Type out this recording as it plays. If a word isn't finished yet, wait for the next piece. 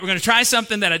We're going to try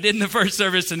something that I did in the first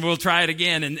service, and we'll try it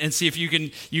again and see if you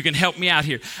can help me out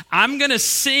here. I'm going to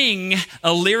sing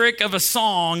a lyric of a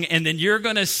song, and then you're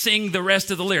going to sing the rest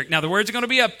of the lyric. Now, the words are going to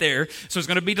be up there, so it's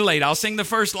going to be delayed. I'll sing the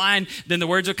first line, then the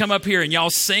words will come up here, and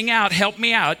y'all sing out, help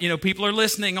me out. You know, people are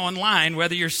listening online,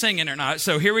 whether you're singing or not.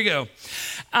 So here we go.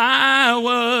 I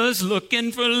was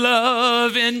looking for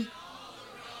love in...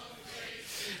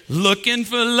 Looking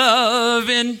for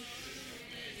love in...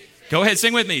 Go ahead,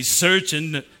 sing with me.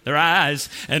 Searching their eyes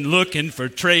and looking for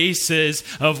traces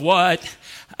of what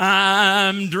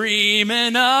I'm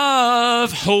dreaming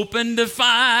of, hoping to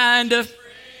find a...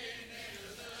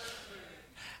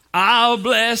 I'll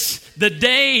bless the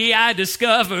day I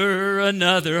discover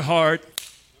another heart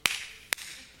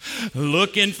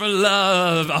looking for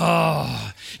love.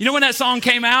 Oh, you know when that song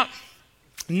came out?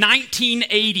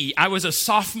 1980. I was a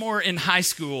sophomore in high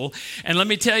school, and let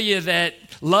me tell you that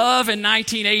love in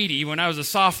 1980, when I was a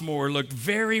sophomore, looked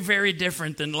very, very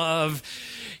different than love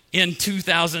in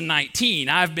 2019.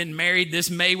 I've been married. This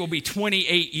May will be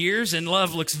 28 years, and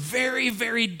love looks very,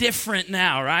 very different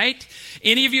now, right?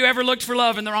 Any of you ever looked for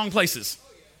love in the wrong places?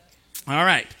 All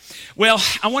right. Well,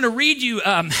 I want to read you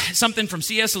something from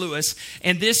C.S. Lewis,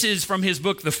 and this is from his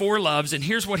book, The Four Loves, and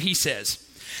here's what he says.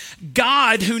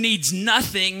 God, who needs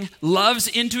nothing, loves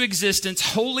into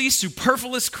existence wholly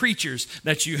superfluous creatures,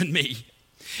 that's you and me,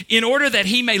 in order that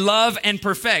he may love and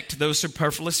perfect those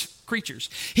superfluous creatures.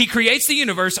 He creates the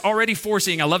universe already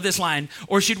foreseeing, I love this line,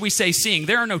 or should we say seeing.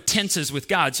 There are no tenses with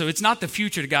God, so it's not the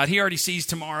future to God. He already sees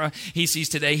tomorrow, he sees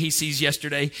today, he sees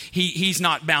yesterday. He's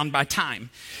not bound by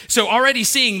time. So already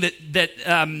seeing that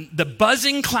the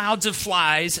buzzing clouds of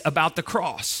flies about the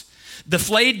cross, the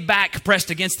flayed back pressed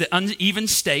against the uneven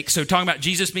stake, so talking about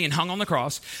Jesus being hung on the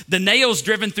cross, the nails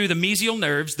driven through the mesial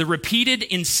nerves, the repeated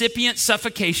incipient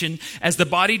suffocation as the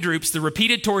body droops, the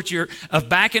repeated torture of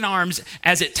back and arms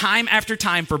as it time after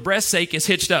time for breath's sake is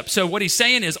hitched up. So what he's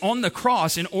saying is on the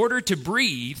cross, in order to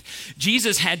breathe,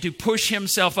 Jesus had to push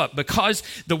himself up because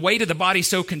the weight of the body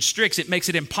so constricts, it makes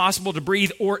it impossible to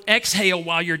breathe or exhale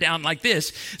while you're down like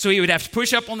this. So he would have to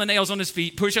push up on the nails on his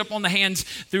feet, push up on the hands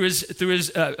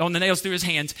on the nails through his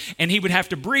hands, and he would have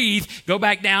to breathe, go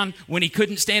back down. When he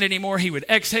couldn't stand anymore, he would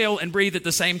exhale and breathe at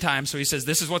the same time. So he says,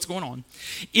 this is what's going on.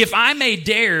 If I may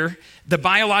dare the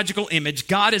biological image,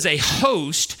 God is a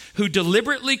host who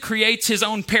deliberately creates his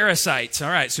own parasites. All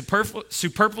right,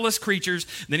 superfluous creatures.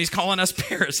 Then he's calling us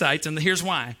parasites, and here's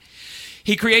why.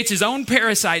 He creates his own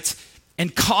parasites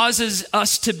and causes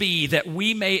us to be that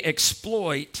we may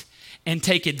exploit and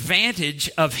take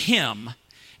advantage of him.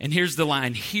 And here's the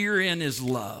line, herein is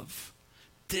love.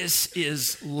 This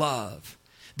is love.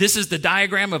 This is the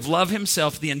diagram of love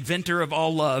himself, the inventor of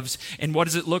all loves. And what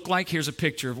does it look like? Here's a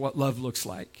picture of what love looks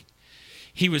like.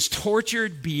 He was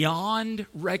tortured beyond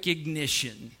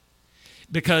recognition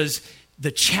because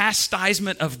the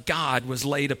chastisement of God was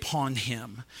laid upon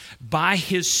him. By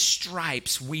his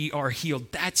stripes we are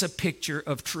healed. That's a picture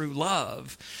of true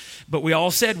love. But we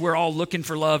all said we're all looking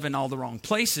for love in all the wrong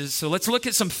places. So let's look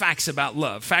at some facts about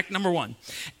love. Fact number one,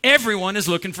 everyone is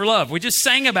looking for love. We just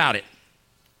sang about it.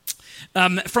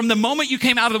 From the moment you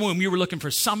came out of the womb, you were looking for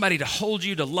somebody to hold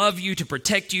you, to love you, to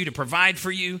protect you, to provide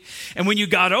for you. And when you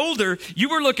got older, you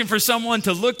were looking for someone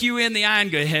to look you in the eye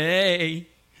and go, hey,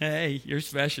 you're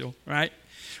special, right?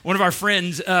 One of our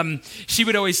friends, she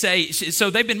would always say, so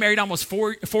they've been married almost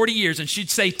 40 years, and she'd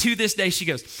say to this day, she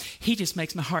goes, he just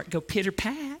makes my heart go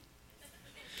pitter-pat.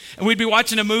 And we'd be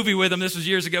watching a movie with him. This was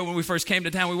years ago when we first came to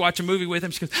town. We'd watch a movie with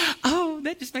him. She goes, oh,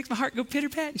 that just makes my heart go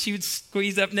pitter-pat. And she would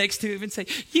squeeze up next to him and say,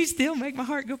 you still make my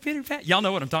heart go pitter-pat. Y'all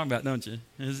know what I'm talking about, don't you?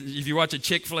 If you watch a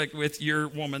chick flick with your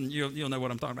woman, you'll know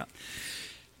what I'm talking about.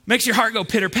 Makes your heart go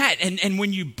pitter-pat. And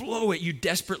when you blow it, you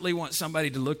desperately want somebody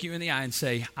to look you in the eye and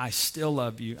say, I still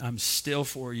love you. I'm still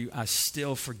for you. I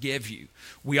still forgive you.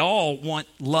 We all want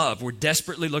love. We're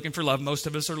desperately looking for love. Most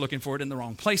of us are looking for it in the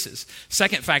wrong places.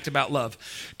 Second fact about love.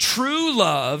 True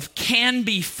love can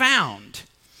be found.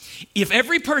 If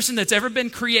every person that's ever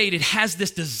been created has this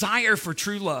desire for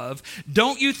true love,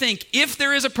 don't you think if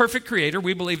there is a perfect creator,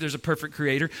 we believe there's a perfect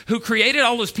creator, who created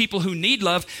all those people who need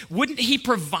love, wouldn't he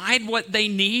provide what they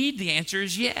need? The answer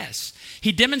is yes.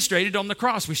 He demonstrated on the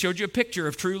cross. We showed you a picture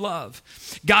of true love.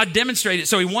 God demonstrated.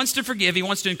 So he wants to forgive. He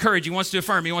wants to encourage. He wants to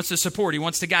affirm. He wants to support. He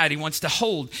wants to guide. He wants to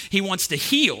hold. He wants to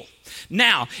heal.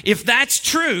 Now, if that's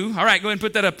true, all right, go ahead and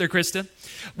put that up there, Krista.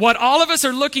 What all of us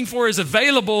are looking for is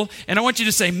available, and I want you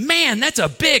to say, man, that's a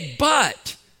big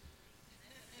butt.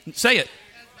 Say it.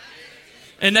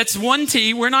 And that's one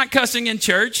T. We're not cussing in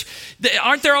church.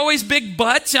 Aren't there always big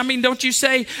butts? I mean, don't you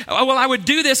say, oh, well, I would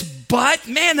do this, but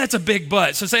man, that's a big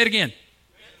butt. So say it again.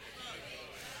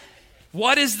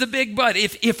 What is the big but?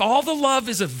 If all the love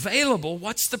is available,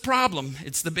 what's the problem?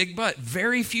 It's the big but.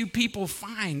 Very few people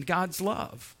find God's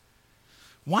love.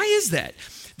 Why is that?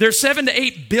 There's 7 to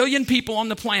 8 billion people on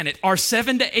the planet. Are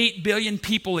 7 to 8 billion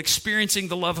people experiencing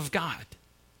the love of God?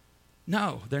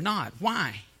 No, they're not.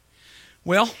 Why?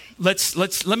 Well,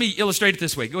 let me illustrate it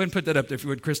this way. Go ahead and put that up there if you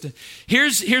would, Krista.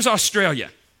 Here's Australia.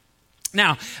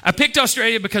 Now, I picked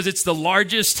Australia because it's the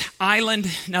largest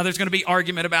island. Now, there's going to be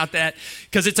argument about that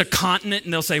because it's a continent,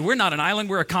 and they'll say, we're not an island,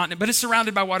 we're a continent, but it's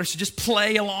surrounded by water, so just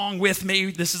play along with me.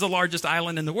 This is the largest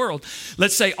island in the world.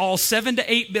 Let's say all 7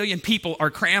 to 8 billion people are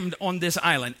crammed on this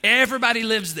island. Everybody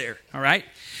lives there, all right?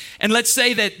 And let's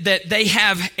say that they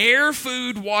have air,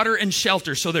 food, water, and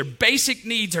shelter, so their basic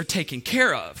needs are taken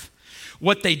care of.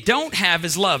 What they don't have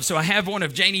is love. So I have one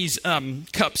of Janie's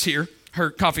cups here. Her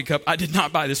coffee cup. I did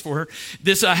not buy this for her.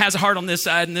 This has a heart on this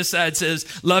side, and this side says,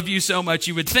 love you so much.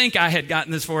 You would think I had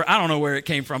gotten this for her. I don't know where it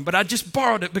came from, but I just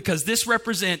borrowed it because this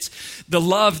represents the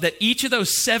love that each of those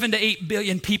 7 to 8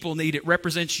 billion people need. It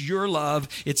represents your love.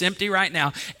 It's empty right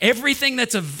now. Everything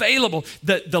that's available,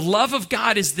 the love of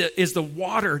God is the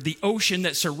water, the ocean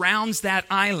that surrounds that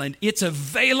island. It's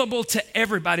available to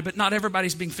everybody, but not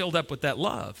everybody's being filled up with that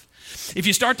love. If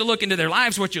you start to look into their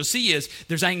lives, what you'll see is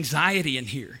there's anxiety in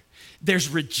here. There's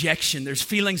rejection. There's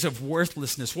feelings of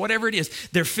worthlessness. Whatever it is,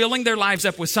 they're filling their lives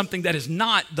up with something that is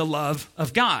not the love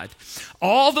of God.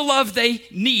 All the love they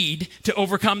need to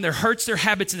overcome their hurts, their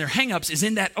habits, and their hang-ups is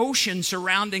in that ocean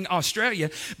surrounding Australia,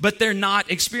 but they're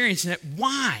not experiencing it.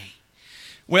 Why?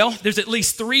 Well, there's at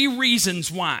least 3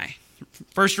 reasons why.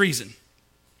 First reason,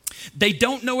 they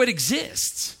don't know it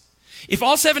exists. If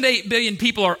all 7 to 8 billion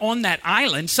people are on that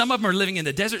island, some of them are living in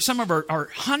the desert, some of them are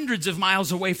hundreds of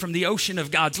miles away from the ocean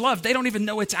of God's love. They don't even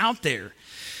know it's out there.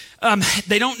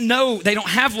 They don't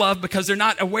have love because they're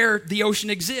not aware the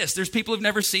ocean exists. There's people who've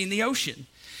never seen the ocean.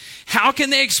 How can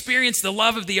they experience the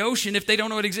love of the ocean if they don't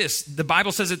know it exists? The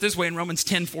Bible says it this way in Romans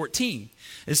 10:14.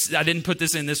 I didn't put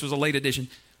this in. This was a late edition.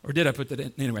 Or did I put that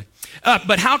in? Anyway.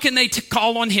 But how can they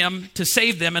call on him to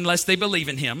save them unless they believe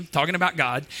in him? Talking about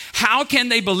God. How can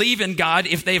they believe in God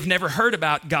if they've never heard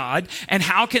about God? And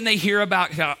how can they hear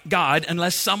about God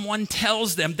unless someone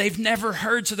tells them? They've never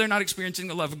heard, so they're not experiencing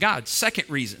the love of God. Second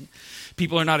reason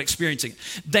people are not experiencing it.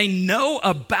 They know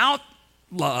about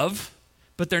love,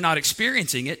 but they're not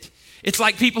experiencing it. It's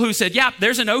like people who said, yeah,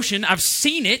 there's an ocean. I've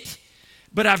seen it,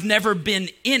 but I've never been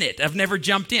in it. I've never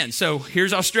jumped in. So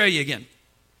here's Australia again.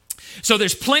 So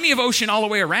there's plenty of ocean all the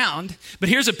way around, but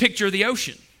here's a picture of the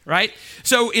ocean, right?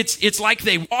 So it's like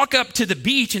they walk up to the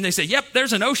beach and they say, yep,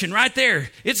 there's an ocean right there.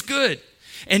 It's good.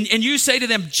 And you say to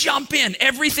them, jump in.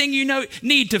 Everything you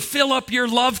need to fill up your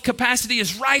love capacity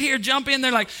is right here. Jump in. They're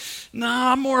like, no,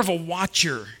 I'm more of a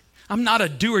watcher. I'm not a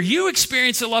doer. You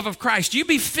experience the love of Christ. You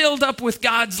be filled up with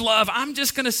God's love. I'm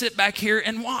just going to sit back here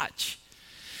and watch.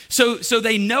 So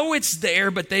they know it's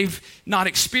there, but they've not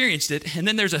experienced it. And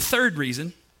then there's a third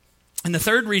reason. And the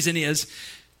third reason is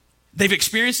they've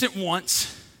experienced it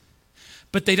once,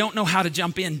 but they don't know how to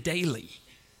jump in daily.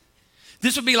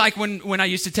 This would be like when I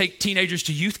used to take teenagers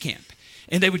to youth camp.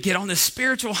 And they would get on this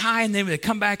spiritual high, and they would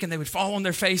come back and they would fall on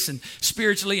their face and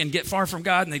spiritually and get far from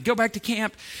God, and they'd go back to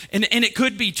camp. And it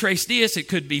could be Tres Dias, it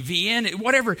could be VN,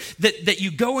 whatever, that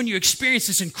you go and you experience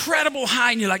this incredible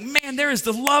high, and you're like, man, there is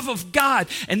the love of God.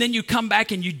 And then you come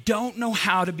back and you don't know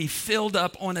how to be filled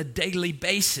up on a daily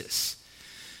basis.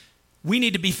 We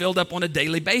need to be filled up on a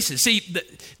daily basis. See,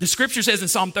 the scripture says in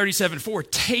Psalm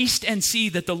 37:4, taste and see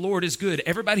that the Lord is good.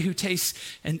 Everybody who tastes,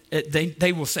 and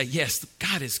they will say, yes,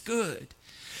 God is good.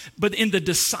 But in the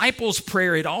disciples'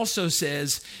 prayer, it also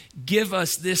says, give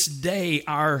us this day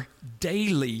our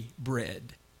daily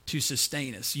bread to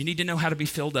sustain us. You need to know how to be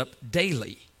filled up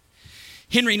daily.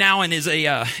 Henry Nouwen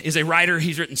is a writer.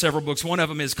 He's written several books. One of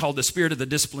them is called The Spirit of the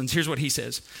Disciplines. Here's what he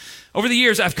says. Over the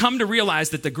years, I've come to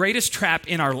realize that the greatest trap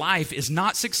in our life is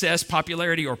not success,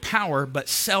 popularity, or power, but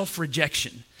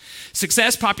self-rejection.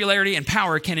 Success, popularity, and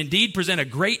power can indeed present a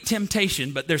great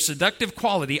temptation, but their seductive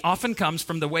quality often comes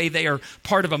from the way they are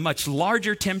part of a much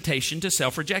larger temptation to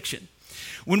self-rejection.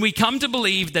 When we come to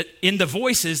believe that in the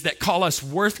voices that call us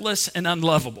worthless and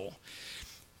unlovable,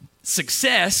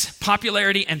 success,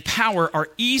 popularity, and power are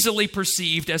easily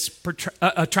perceived as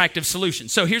attractive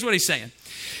solutions. So here's what he's saying.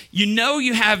 You know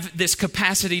you have this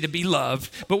capacity to be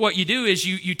loved, but what you do is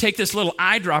you take this little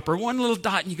eyedropper, one little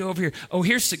dot, and you go over here. Oh,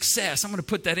 here's success. I'm going to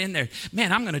put that in there.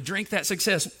 Man, I'm going to drink that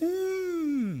success.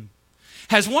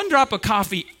 Has one drop of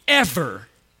coffee ever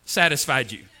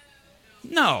satisfied you?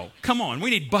 No. Come on.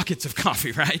 We need buckets of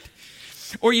coffee, right?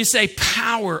 Or you say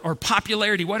power or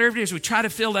popularity, whatever it is, we try to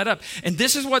fill that up. And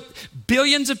this is what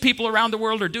billions of people around the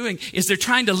world are doing, is they're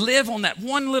trying to live on that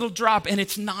one little drop, and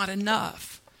it's not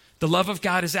enough. The love of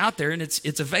God is out there, and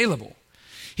it's available.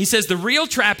 He says the real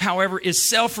trap, however, is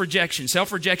self-rejection.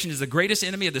 Self-rejection is the greatest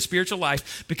enemy of the spiritual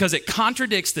life because it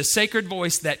contradicts the sacred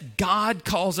voice that God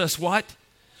calls us what?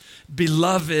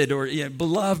 Beloved, or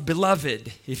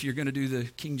beloved, if you're going to do the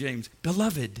King James.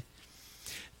 Beloved.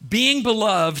 Being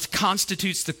beloved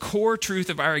constitutes the core truth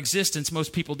of our existence.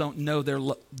 Most people don't know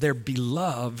they're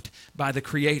beloved by the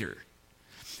Creator.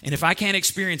 And if I can't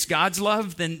experience God's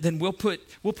love, then we'll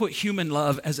put human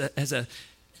love as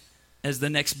the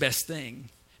next best thing.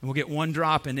 And we'll get one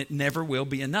drop, and it never will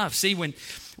be enough. See,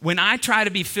 when I try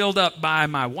to be filled up by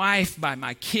my wife, by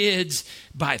my kids,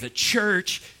 by the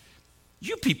church,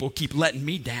 you people keep letting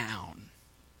me down.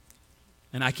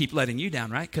 And I keep letting you down,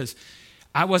 right? Because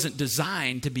I wasn't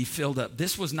designed to be filled up.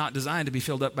 This was not designed to be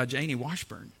filled up by Janie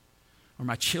Washburn or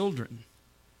my children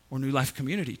or New Life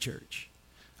Community Church.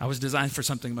 I was designed for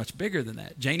something much bigger than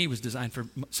that. Janie was designed for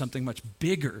something much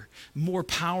bigger, more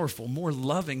powerful, more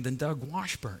loving than Doug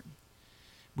Washburn.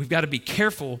 We've got to be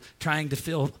careful trying to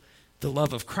fill the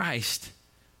love of Christ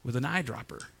with an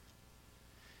eyedropper.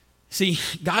 See,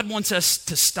 God wants us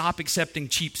to stop accepting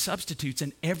cheap substitutes,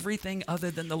 and everything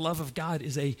other than the love of God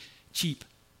is a cheap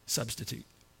substitute.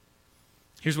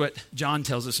 Here's what John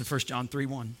tells us in 1 John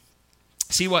 3:1.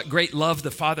 See what great love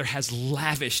the Father has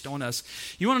lavished on us.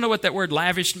 You want to know what that word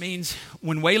lavished means?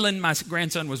 When Waylon, my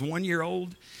grandson, was 1 year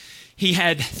old, he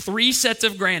had 3 sets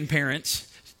of grandparents,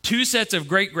 2 sets of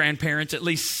great-grandparents, at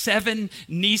least 7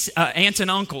 aunts and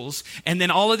uncles, and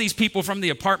then all of these people from the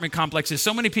apartment complexes.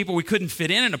 So many people we couldn't fit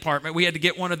in an apartment. We had to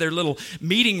get one of their little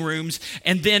meeting rooms,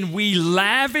 and then we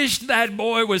lavished that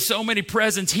boy with so many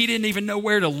presents, he didn't even know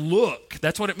where to look.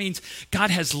 That's what it means.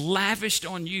 God has lavished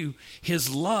on you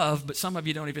his love, but some of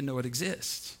you don't even know it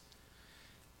exists.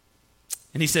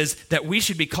 And he says that we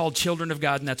should be called children of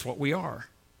God, and that's what we are.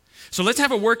 So let's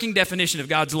have a working definition of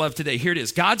God's love today. Here it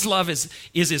is. God's love is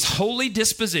his holy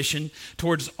disposition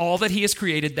towards all that he has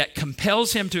created that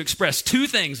compels him to express 2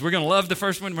 things. We're going to love the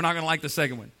first one. We're not going to like the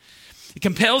second one. It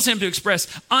compels him to express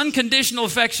unconditional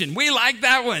affection. We like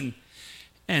that one.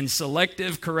 And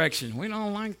selective correction. We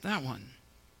don't like that one.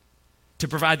 To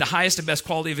provide the highest and best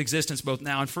quality of existence both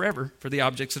now and forever for the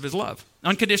objects of his love.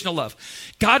 Unconditional love.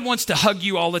 God wants to hug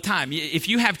you all the time. If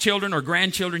you have children or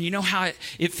grandchildren, you know how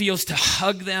it feels to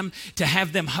hug them, to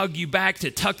have them hug you back, to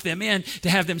tuck them in,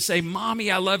 to have them say, Mommy,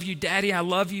 I love you, Daddy, I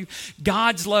love you.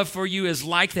 God's love for you is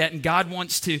like that, and God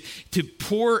wants to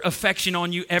pour affection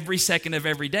on you every second of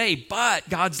every day. But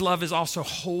God's love is also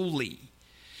holy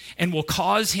and will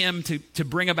cause him to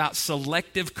bring about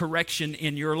selective correction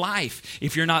in your life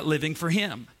if you're not living for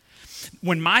him.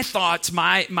 When my thoughts,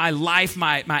 my life,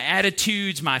 my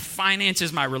attitudes, my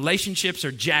finances, my relationships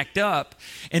are jacked up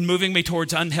and moving me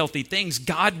towards unhealthy things,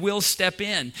 God will step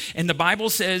in. And the Bible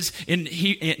says in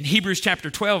Hebrews chapter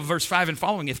 12, verse 5 and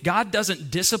following, if God doesn't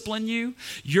discipline you,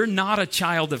 you're not a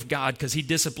child of God because he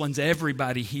disciplines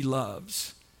everybody he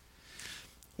loves.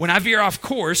 When I veer off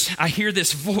course, I hear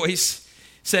this voice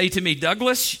say to me,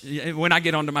 Douglas, when I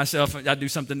get onto myself, I do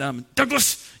something dumb.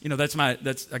 Douglas,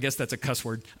 I guess that's a cuss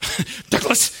word.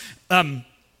 Douglas, what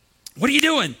are you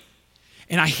doing?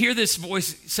 And I hear this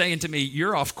voice saying to me,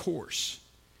 you're off course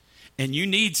and you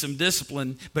need some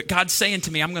discipline, but God's saying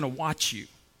to me, I'm going to watch you.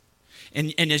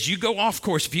 And as you go off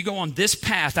course, if you go on this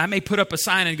path, I may put up a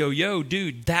sign and go, yo,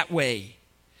 dude, that way.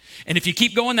 And if you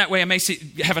keep going that way, I may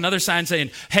have another sign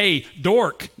saying, hey,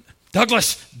 dork,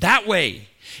 Douglas, that way.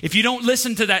 If you don't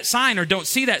listen to that sign or don't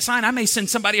see that sign, I may send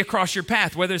somebody across your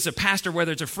path, whether it's a pastor,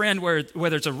 whether it's a friend,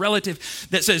 whether it's a relative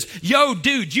that says, yo,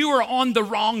 dude, you are on the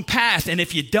wrong path. And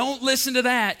if you don't listen to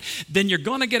that, then you're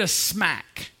going to get a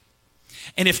smack.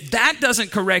 And if that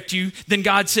doesn't correct you, then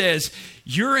God says,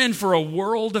 you're in for a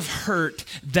world of hurt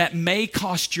that may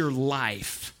cost your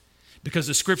life. Because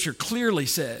the scripture clearly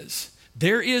says,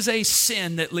 there is a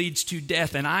sin that leads to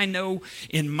death, and I know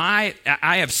I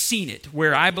have seen it,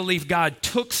 where I believe God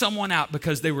took someone out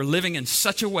because they were living in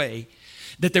such a way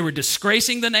that they were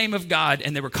disgracing the name of God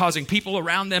and they were causing people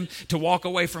around them to walk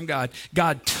away from God.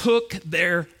 God took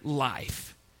their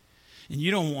life, and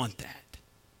you don't want that.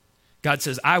 God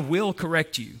says, I will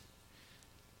correct you.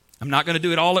 I'm not going to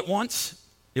do it all at once.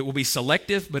 It will be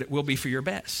selective, but it will be for your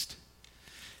best.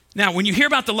 Now, when you hear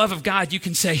about the love of God, you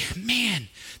can say, man,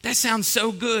 that sounds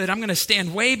so good. I'm going to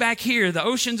stand way back here. The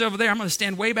ocean's over there. I'm going to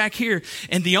stand way back here.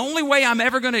 And the only way I'm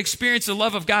ever going to experience the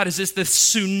love of God is this: the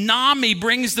tsunami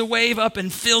brings the wave up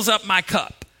and fills up my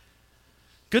cup.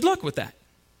 Good luck with that.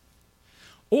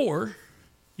 Or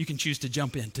You can choose to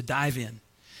jump in, to dive in,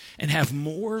 and have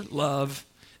more love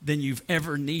than you've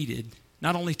ever needed,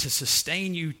 not only to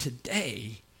sustain you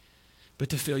today, but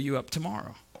to fill you up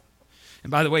tomorrow.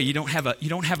 And by the way, you don't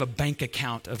have a bank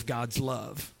account of God's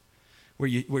love where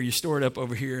you store it up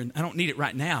over here, and I don't need it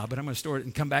right now, but I'm going to store it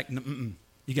and come back, and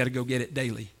you got to go get it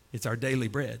daily. It's our daily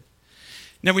bread.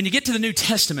 Now, when you get to the New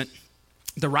Testament,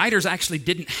 the writers actually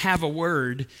didn't have a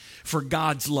word for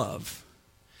God's love.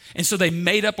 And so they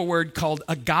made up a word called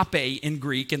agape in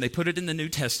Greek, and they put it in the New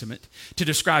Testament to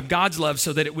describe God's love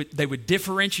so that they would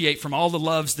differentiate from all the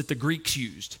loves that the Greeks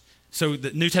used. So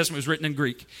the New Testament was written in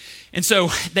Greek. And so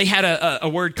they had a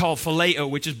word called phileo,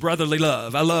 which is brotherly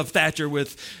love. I love Thatcher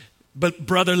with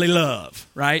brotherly love,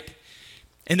 right?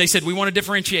 And they said, we want to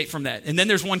differentiate from that. And then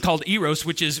there's one called eros,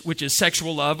 which is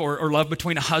sexual love or love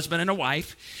between a husband and a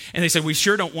wife. And they said, we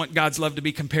sure don't want God's love to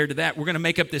be compared to that. We're going to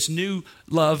make up this new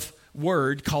love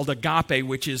word called agape,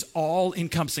 which is all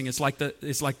encompassing. It's like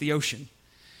the ocean.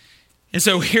 And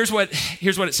so here's what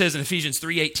it says in Ephesians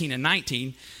 3:18 and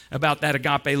 19 about that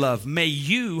agape love. May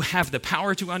you have the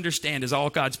power to understand, as all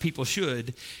God's people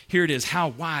should. Here it is, how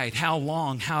wide, how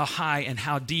long, how high, and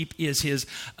how deep is his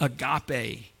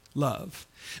agape love.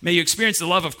 May you experience the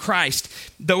love of Christ,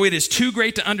 though it is too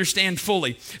great to understand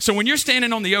fully. So when you're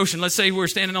standing on the ocean, let's say we're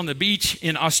standing on the beach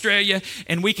in Australia,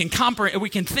 and we can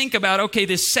think about, okay,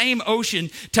 this same ocean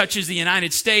touches the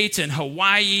United States and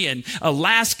Hawaii and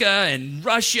Alaska and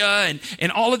Russia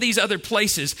and all of these other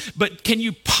places. But can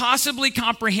you possibly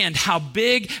comprehend how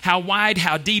big, how wide,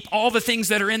 how deep, all the things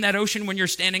that are in that ocean when you're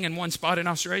standing in one spot in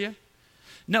Australia?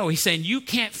 No, he's saying you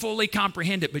can't fully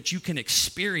comprehend it, but you can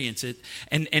experience it.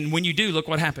 And when you do, look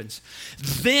what happens.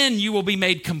 Then you will be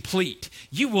made complete.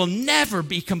 You will never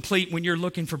be complete when you're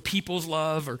looking for people's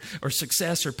love or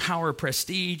success or power or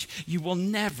prestige. You will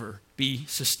never be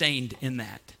sustained in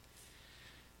that.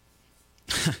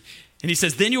 And he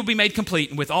says, then you'll be made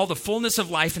complete with all the fullness of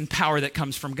life and power that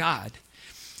comes from God.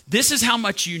 This is how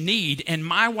much you need. And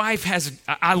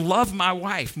I love my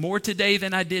wife more today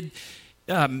than I did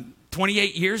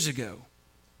 28 years ago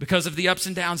because of the ups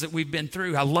and downs that we've been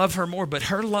through. I love her more, but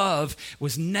her love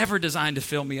was never designed to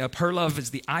fill me up. Her love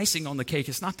is the icing on the cake.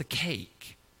 It's not the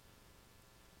cake.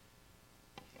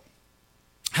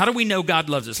 How do we know God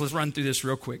loves us? Let's run through this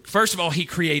real quick. First of all, he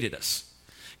created us.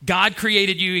 God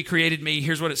created you. He created me.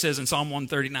 Here's what it says in Psalm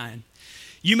 139.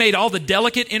 You made all the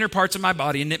delicate inner parts of my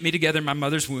body and knit me together in my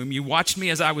mother's womb. You watched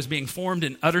me as I was being formed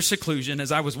in utter seclusion,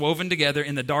 as I was woven together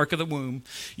in the dark of the womb.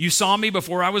 You saw me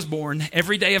before I was born.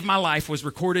 Every day of my life was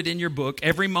recorded in your book.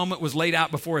 Every moment was laid out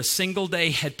before a single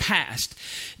day had passed.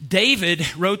 David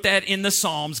wrote that in the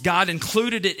Psalms. God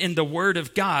included it in the Word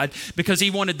of God because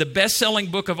he wanted the best-selling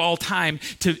book of all time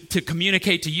to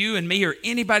communicate to you and me or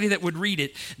anybody that would read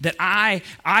it that I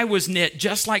was knit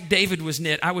just like David was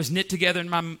knit. I was knit together in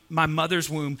my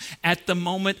mother's womb. At the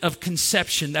moment of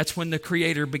conception, that's when the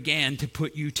Creator began to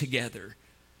put you together.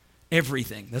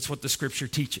 Everything. That's what the Scripture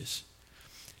teaches.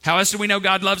 How else do we know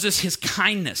God loves us? His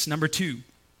kindness, number 2.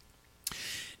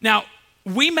 Now,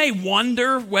 we may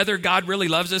wonder whether God really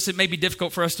loves us. It may be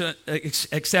difficult for us to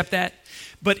accept that.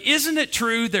 But isn't it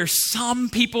true there's some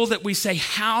people that we say,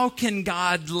 how can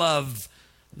God love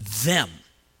them?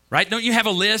 Right? Don't you have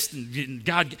a list? And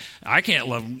God, I can't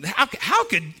love them. How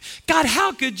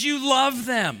could you love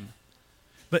them?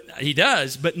 But he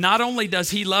does. But not only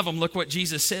does he love them, look what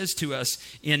Jesus says to us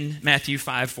in Matthew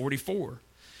 5:44.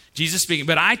 Jesus speaking,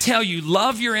 but I tell you,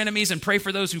 love your enemies and pray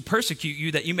for those who persecute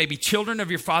you, that you may be children of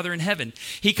your Father in heaven.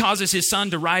 He causes his sun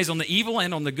to rise on the evil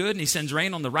and on the good, and he sends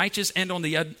rain on the righteous and on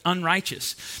the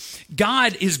unrighteous.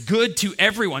 God is good to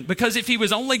everyone, because if he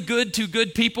was only good to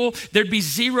good people, there'd be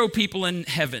 0 people in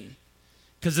heaven.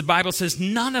 Because the Bible says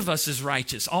none of us is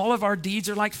righteous. All of our deeds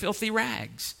are like filthy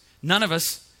rags. None of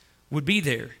us would be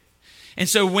there. And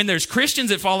so when there's Christians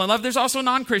that fall in love, there's also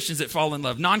non-Christians that fall in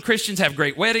love. Non-Christians have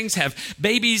great weddings, have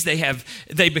babies,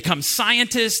 they become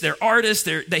scientists, they're artists,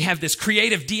 they have this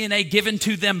creative DNA given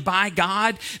to them by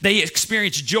God. They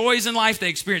experience joys in life, they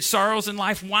experience sorrows in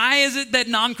life. Why is it that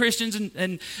non-Christians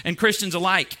and Christians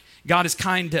alike, God is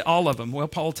kind to all of them? Well,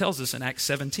 Paul tells us in Acts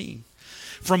 17.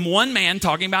 From one man,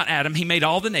 talking about Adam, he made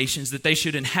all the nations that they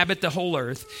should inhabit the whole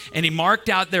earth, and he marked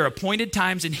out their appointed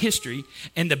times in history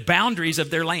and the boundaries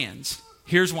of their lands.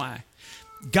 Here's why.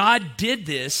 God did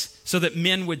this so that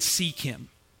men would seek him.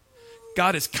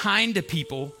 God is kind to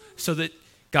people so that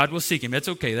God will seek him. That's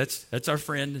okay. That's our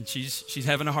friend, and she's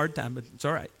having a hard time, but it's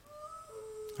all right.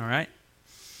 All right?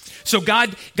 So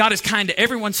God is kind to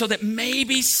everyone so that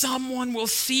maybe someone will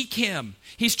seek him.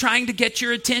 He's trying to get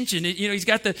your attention. You know, he's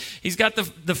got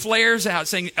the flares out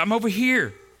saying, I'm over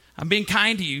here. I'm being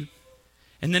kind to you.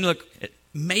 And then look,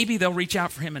 maybe they'll reach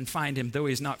out for him and find him, though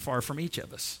he's not far from each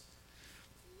of us.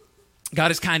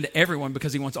 God is kind to everyone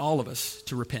because he wants all of us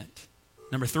to repent.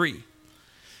 Number 3,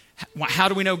 how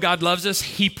do we know God loves us?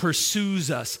 He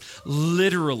pursues us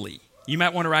literally. You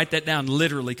might want to write that down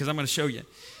literally because I'm going to show you.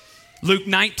 Luke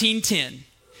 19:10.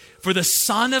 For the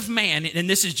Son of Man, and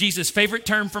this is Jesus' favorite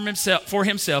term for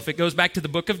himself. It goes back to the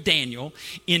book of Daniel.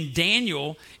 In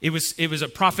Daniel, it was a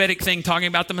prophetic thing talking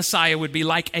about the Messiah would be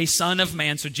like a son of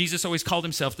man. So Jesus always called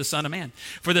himself the Son of Man.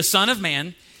 For the Son of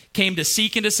Man came to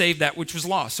seek and to save that which was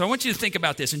lost. So I want you to think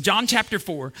about this. In John chapter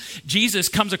 4, Jesus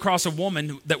comes across a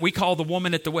woman that we call the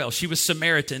woman at the well. She was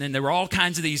Samaritan, and there were all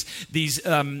kinds of these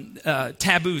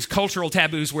taboos, cultural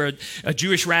taboos, where a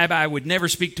Jewish rabbi would never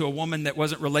speak to a woman that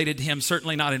wasn't related to him,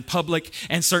 certainly not in public,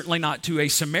 and certainly not to a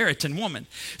Samaritan woman.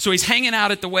 So he's hanging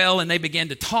out at the well, and they begin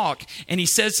to talk, and he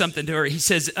says something to her. He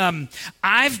says,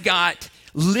 I've got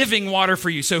living water for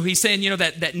you. So he's saying,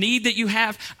 that need that you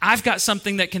have, I've got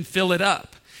something that can fill it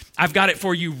up. I've got it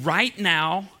for you right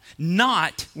now,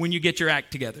 not when you get your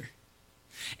act together.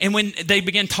 And when they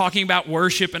begin talking about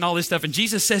worship and all this stuff, and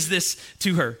Jesus says this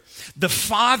to her, the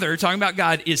Father, talking about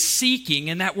God, is seeking,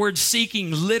 and that word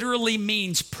seeking literally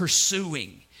means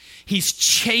pursuing. He's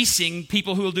chasing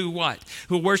people who will do what?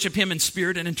 Who will worship him in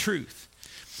spirit and in truth.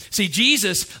 See,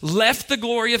 Jesus left the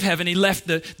glory of heaven. He left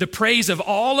the praise of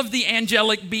all of the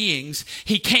angelic beings.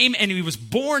 He came and he was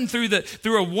born through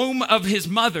a womb of his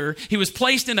mother. He was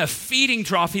placed in a feeding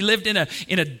trough. He lived in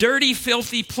a dirty,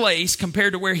 filthy place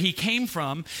compared to where he came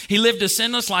from. He lived a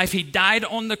sinless life. He died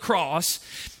on the cross,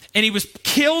 and he was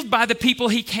killed by the people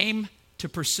he came to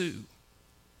pursue.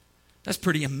 That's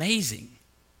pretty amazing.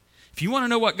 If you want to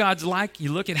know what God's like,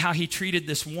 you look at how he treated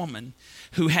this woman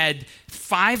who had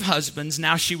 5 husbands.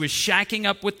 Now she was shacking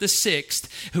up with the 6th,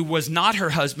 who was not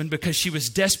her husband, because she was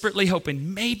desperately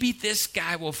hoping maybe this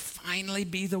guy will finally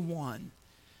be the one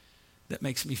that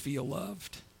makes me feel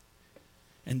loved.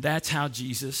 And that's how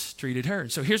Jesus treated her.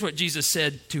 So here's what Jesus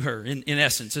said to her in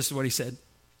essence. This is what he said.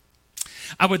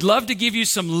 I would love to give you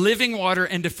some living water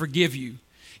and to forgive you.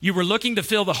 You were looking to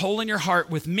fill the hole in your heart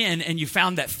with men, and you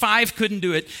found that 5 couldn't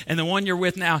do it, and the one you're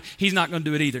with now, he's not going to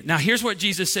do it either. Now, here's what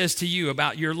Jesus says to you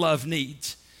about your love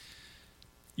needs.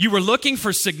 You were looking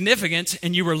for significance,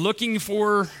 and you were looking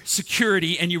for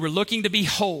security, and you were looking to be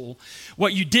whole.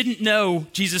 What you didn't know,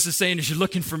 Jesus is saying, is you're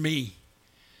looking for me.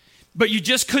 But you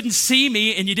just couldn't see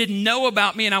me, and you didn't know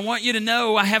about me, and I want you to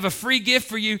know I have a free gift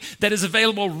for you that is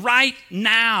available right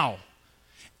now.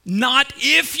 Not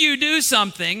if you do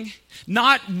something,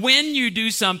 not when you do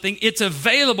something. It's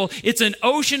available. It's an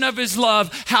ocean of his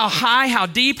love. How high, how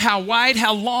deep, how wide,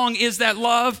 how long is that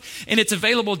love? And it's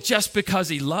available just because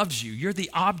he loves you. You're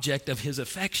the object of his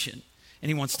affection,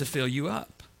 and he wants to fill you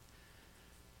up.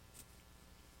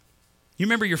 You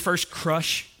remember your first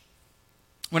crush?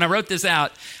 When I wrote this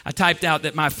out, I typed out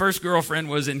that my first girlfriend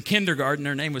was in kindergarten.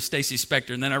 Her name was Stacy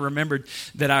Spector. And then I remembered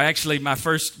that my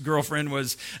first girlfriend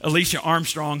was Alicia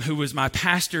Armstrong, who was my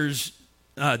pastor's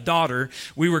daughter.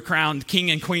 We were crowned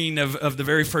king and queen of the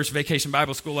very first vacation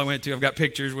Bible school I went to. I've got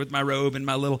pictures with my robe and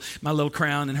my little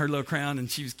crown and her little crown,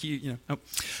 and she was cute,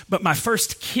 But my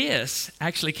first kiss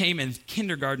actually came in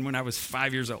kindergarten when I was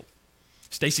 5 years old.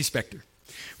 Stacy Spector.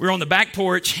 We were on the back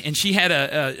porch, and she had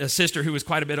a sister who was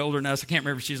quite a bit older than us. I can't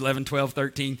remember if she was 11, 12,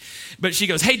 13. But she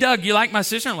goes, hey, Doug, you like my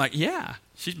sister? I'm like, yeah.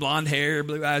 She's blonde hair,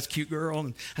 blue eyes, cute girl.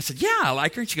 And I said, yeah, I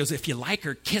like her. And she goes, if you like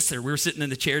her, kiss her. We were sitting in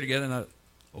the chair together, and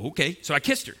okay. So I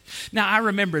kissed her. Now, I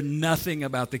remember nothing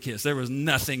about the kiss. There was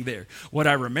nothing there. What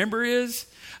I remember is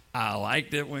I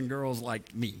liked it when girls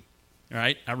liked me. All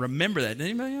right? I remember that.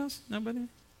 Anybody else? Nobody?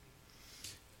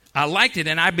 I liked it,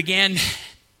 and I began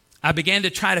to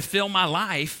try to fill my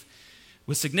life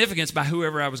with significance by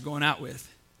whoever I was going out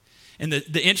with. And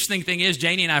the interesting thing is,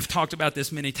 Janie and I have talked about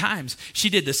this many times. She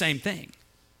did the same thing.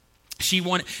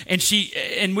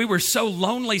 And we were so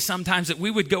lonely sometimes that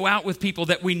we would go out with people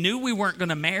that we knew we weren't going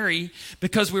to marry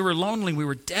because we were lonely. We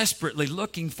were desperately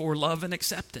looking for love and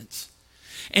acceptance.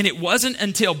 And it wasn't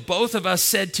until both of us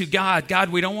said to God,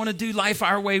 we don't want to do life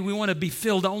our way. We want to be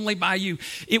filled only by you.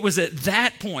 It was at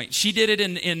that point. She did it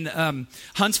in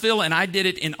Huntsville, and I did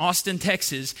it in Austin,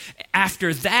 Texas.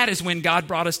 After that is when God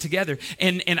brought us together.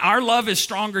 And our love is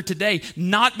stronger today,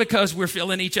 not because we're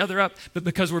filling each other up, but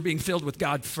because we're being filled with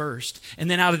God first. And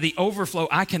then out of the overflow,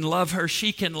 I can love her.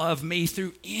 She can love me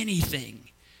through anything.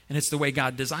 And it's the way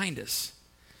God designed us.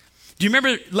 Do you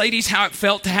remember, ladies, how it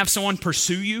felt to have someone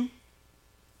pursue you?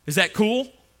 Is that cool?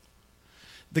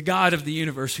 The God of the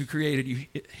universe who created you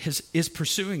is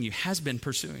pursuing you, has been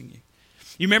pursuing you.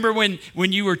 You remember when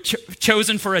you were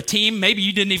chosen for a team? Maybe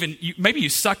you didn't even, maybe you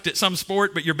sucked at some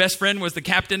sport, but your best friend was the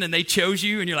captain and they chose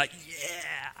you and you're like, yeah.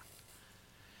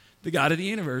 The God of the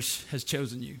universe has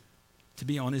chosen you to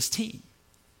be on his team.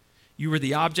 You were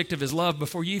the object of his love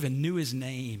before you even knew his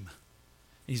name.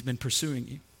 He's been pursuing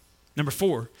you. Number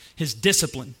 4, his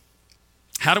discipline.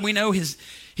 How do we know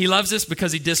he loves us?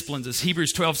 Because he disciplines us.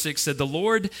 Hebrews 12:6 said, the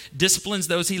Lord disciplines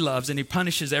those he loves, and he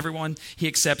punishes everyone he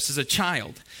accepts as a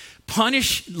child.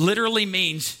 Punish literally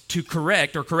means to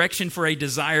correct, or correction for a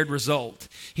desired result.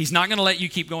 He's not going to let you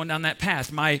keep going down that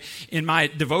path. In my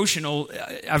devotional,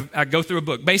 I go through a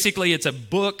book. Basically, it's a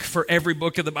book for every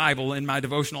book of the Bible. In my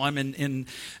devotional,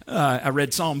 I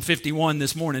read Psalm 51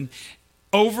 this morning.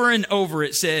 Over and over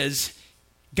it says,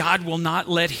 God will not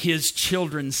let his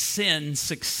children sin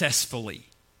successfully.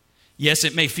 Yes,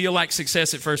 it may feel like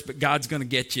success at first, but God's going to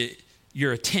get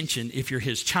your attention if you're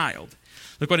his child.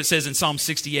 Look what it says in Psalm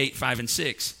 68, 5 and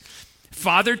 6.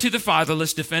 Father to the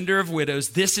fatherless, defender of widows,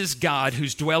 this is God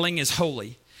whose dwelling is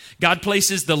holy. God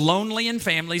places the lonely in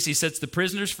families. He sets the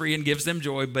prisoners free and gives them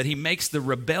joy, but he makes the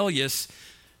rebellious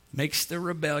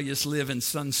live in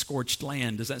sun-scorched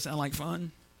land. Does that sound like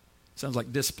fun? Sounds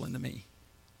like discipline to me.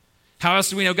 How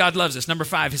else do we know God loves us? Number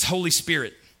 5, his Holy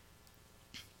Spirit.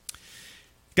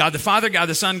 God the Father, God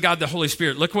the Son, God the Holy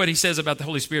Spirit. Look what he says about the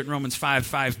Holy Spirit in Romans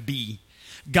 5:5b.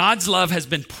 God's love has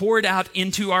been poured out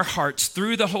into our hearts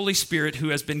through the Holy Spirit who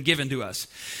has been given to us.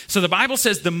 So the Bible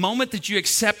says the moment that you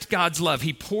accept God's love,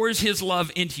 he pours his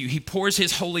love into you. He pours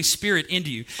his Holy Spirit into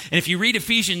you. And if you read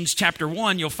Ephesians chapter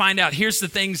 1, you'll find out here's the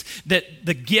things that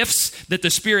the gifts that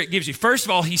the Spirit gives you. First of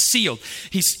all, he's sealed.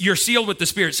 You're sealed with the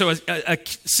Spirit. So a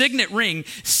signet ring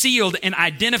sealed and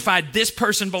identified this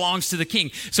person belongs to the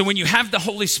King. So when you have the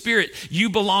Holy Spirit,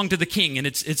 you belong to the King. And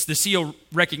it's the seal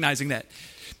recognizing that.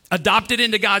 Adopted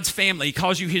into God's family, he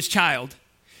calls you his child.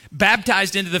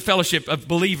 Baptized into the fellowship of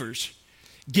believers.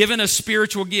 Given a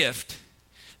spiritual gift.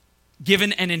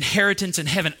 Given an inheritance in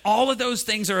heaven. All of those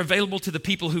things are available to the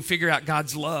people who figure out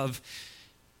God's love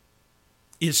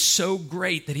is so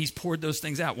great that he's poured those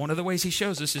things out. One of the ways he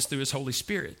shows us is through his Holy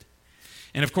Spirit.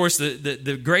 And of course,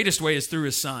 the greatest way is through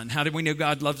his Son. How do we know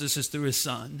God loves us? Is through his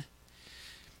Son.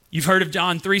 You've heard of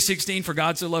John 3:16, for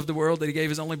God so loved the world that he gave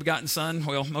his only begotten Son.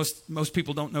 Well, most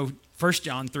people don't know 1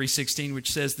 John 3:16, which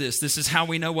says this is how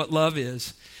we know what love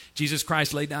is. Jesus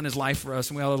Christ laid down his life for us,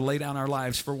 and we ought to lay down our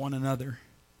lives for one another.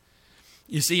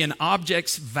 You see, an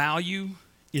object's value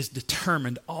is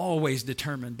always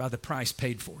determined by the price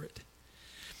paid for it.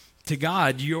 To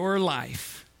God, your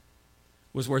life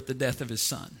was worth the death of his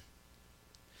Son.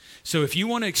 So if you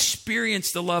want to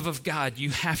experience the love of God, you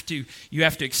have to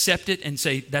accept it and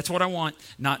say, that's what I want,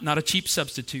 not a cheap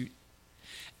substitute.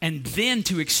 And then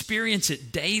to experience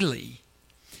it daily,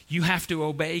 you have to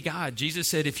obey God. Jesus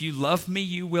said, if you love me,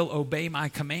 you will obey my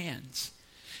commands.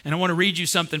 And I want to read you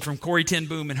something from Corrie ten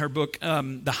Boom in her book,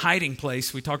 The Hiding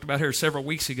Place. We talked about her several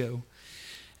weeks ago,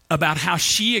 about how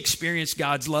she experienced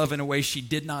God's love in a way she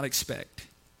did not expect.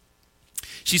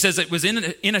 She says, it was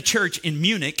in a church in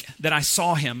Munich that I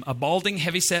saw him, a balding,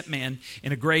 heavyset man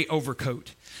in a gray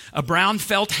overcoat. A brown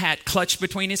felt hat clutched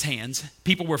between his hands.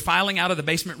 People were filing out of the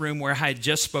basement room where I had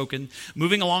just spoken,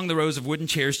 moving along the rows of wooden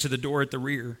chairs to the door at the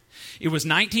rear. It was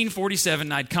 1947,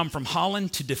 and I'd come from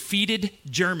Holland to defeated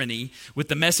Germany with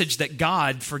the message that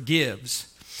God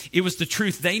forgives. It was the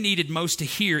truth they needed most to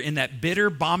hear in that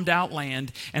bitter, bombed-out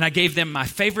land, and I gave them my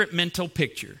favorite mental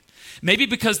picture. Maybe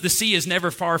because the sea is never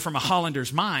far from a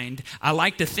Hollander's mind, I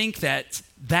like to think that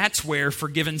that's where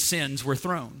forgiven sins were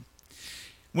thrown.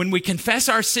 When we confess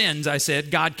our sins, I said,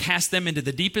 God cast them into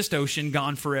the deepest ocean,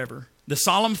 gone forever. The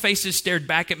solemn faces stared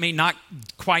back at me, not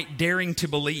quite daring to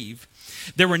believe.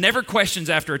 There were never questions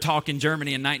after a talk in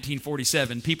Germany in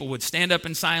 1947. People would stand up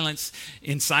in silence.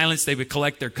 In silence, they would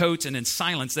collect their coats, and in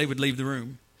silence, they would leave the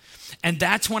room. And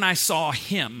that's when I saw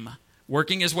him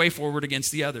working his way forward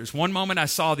against the others. One moment I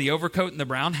saw the overcoat and the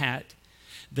brown hat.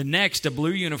 The next, a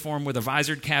blue uniform with a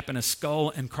visored cap and a skull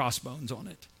and crossbones on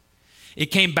it. It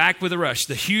came back with a rush.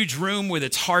 The huge room with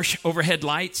its harsh overhead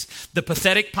lights, the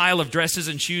pathetic pile of dresses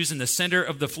and shoes in the center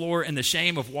of the floor, and the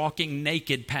shame of walking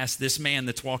naked past this man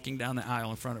that's walking down the aisle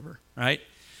in front of her, right?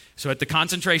 So at the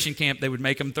concentration camp, they would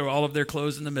make them throw all of their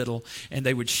clothes in the middle, and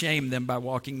they would shame them by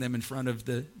walking them in front of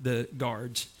the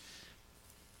guards.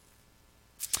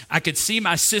 I could see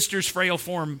my sister's frail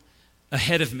form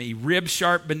ahead of me, rib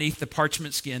sharp beneath the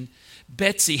parchment skin.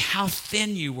 Betsy, how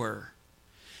thin you were.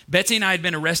 Betsy and I had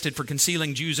been arrested for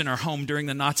concealing Jews in our home during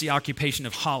the Nazi occupation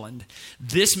of Holland.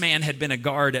 This man had been a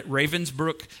guard at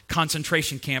Ravensbrück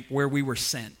concentration camp where we were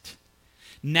sent.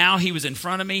 Now he was in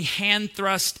front of me, hand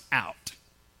thrust out.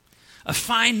 A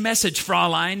fine message,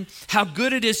 Fraulein. How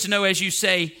good it is to know, as you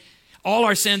say, all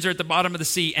our sins are at the bottom of the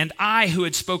sea. And I, who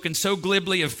had spoken so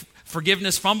glibly of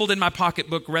forgiveness, fumbled in my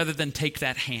pocketbook rather than take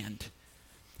that hand.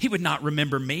 He would not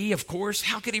remember me, of course.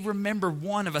 How could he remember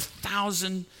one of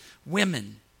 1,000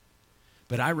 women?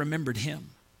 But I remembered him.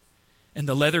 And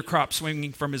the leather crop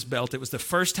swinging from his belt. It was the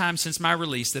first time since my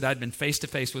release that I'd been face to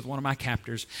face with one of my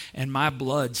captors, and my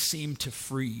blood seemed to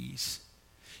freeze.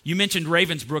 You mentioned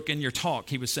Ravensbrück in your talk,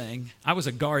 he was saying. I was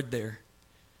a guard there.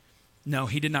 No,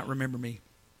 he did not remember me.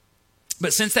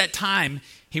 But since that time,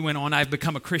 he went on, I've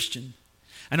become a Christian.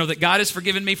 I know that God has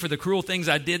forgiven me for the cruel things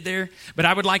I did there, but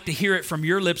I would like to hear it from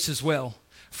your lips as well.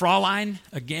 Fraulein,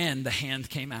 again, the hand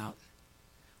came out.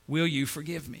 Will you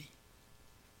forgive me?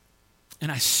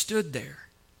 And I stood there.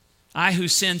 I who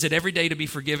sins it every day to be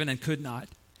forgiven and could not.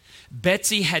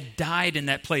 Betsy had died in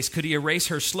that place. Could he erase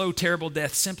her slow, terrible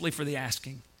death simply for the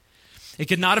asking? It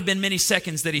could not have been many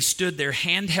seconds that he stood there,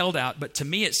 hand held out, but to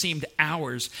me it seemed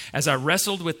hours as I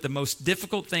wrestled with the most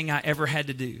difficult thing I ever had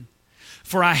to do.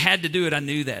 For I had to do it, I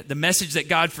knew that. The message that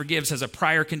God forgives has a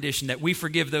prior condition, that we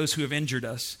forgive those who have injured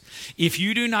us. If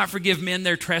you do not forgive men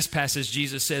their trespasses,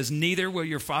 Jesus says, neither will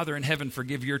your Father in heaven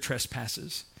forgive your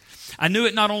trespasses. I knew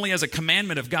it not only as a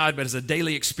commandment of God, but as a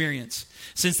daily experience.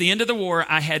 Since the end of the war,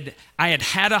 I had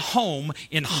a home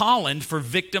in Holland for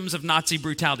victims of Nazi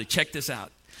brutality. Check this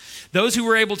out. Those who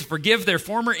were able to forgive their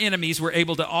former enemies were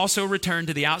able to also return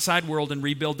to the outside world and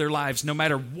rebuild their lives, no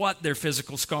matter what their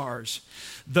physical scars.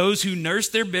 Those who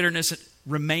nursed their bitterness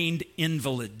remained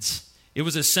invalids. It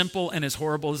was as simple and as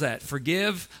horrible as that.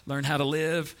 Forgive, learn how to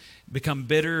live, become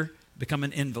bitter, become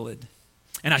an invalid.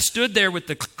 And I stood there with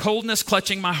the coldness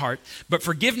clutching my heart, but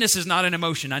forgiveness is not an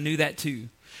emotion. I knew that too.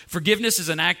 Forgiveness is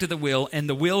an act of the will, and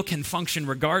the will can function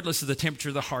regardless of the temperature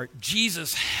of the heart.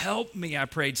 Jesus, help me, I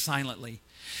prayed silently.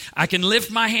 I can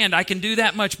lift my hand, I can do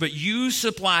that much, but you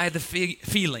supply the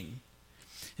feeling.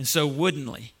 And so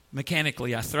woodenly,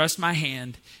 mechanically, I thrust my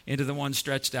hand into the one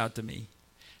stretched out to me.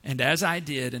 And as I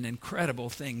did, an incredible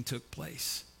thing took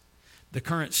place. The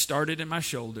current started in my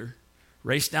shoulder,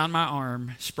 raced down my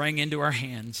arm, sprang into our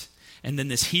hands, and then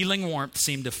this healing warmth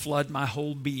seemed to flood my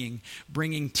whole being,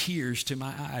 bringing tears to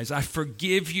my eyes. I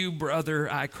forgive you,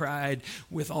 brother, I cried,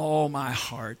 with all my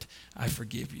heart, I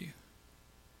forgive you.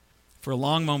 For a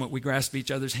long moment, we grasped each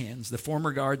other's hands, the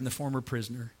former guard and the former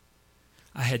prisoner.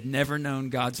 I had never known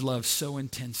God's love so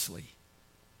intensely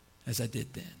as I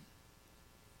did then.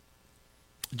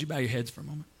 Would you bow your heads for a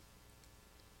moment?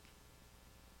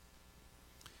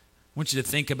 I want you to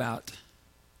think about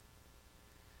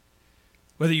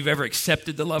whether you've ever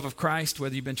accepted the love of Christ,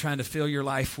 whether you've been trying to fill your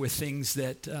life with things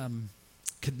that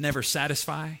could never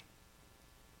satisfy.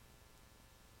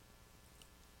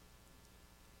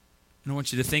 And I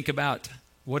want you to think about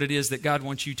what it is that God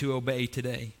wants you to obey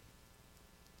today.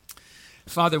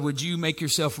 Father, would you make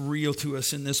yourself real to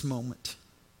us in this moment?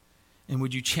 And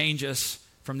would you change us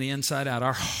from the inside out?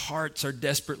 Our hearts are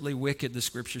desperately wicked, the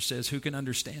scripture says. Who can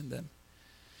understand them?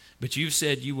 But you've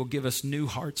said you will give us new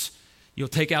hearts. You'll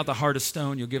take out the heart of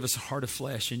stone. You'll give us a heart of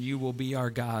flesh, and you will be our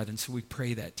God. And so we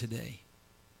pray that today.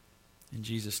 In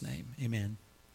Jesus' name, amen.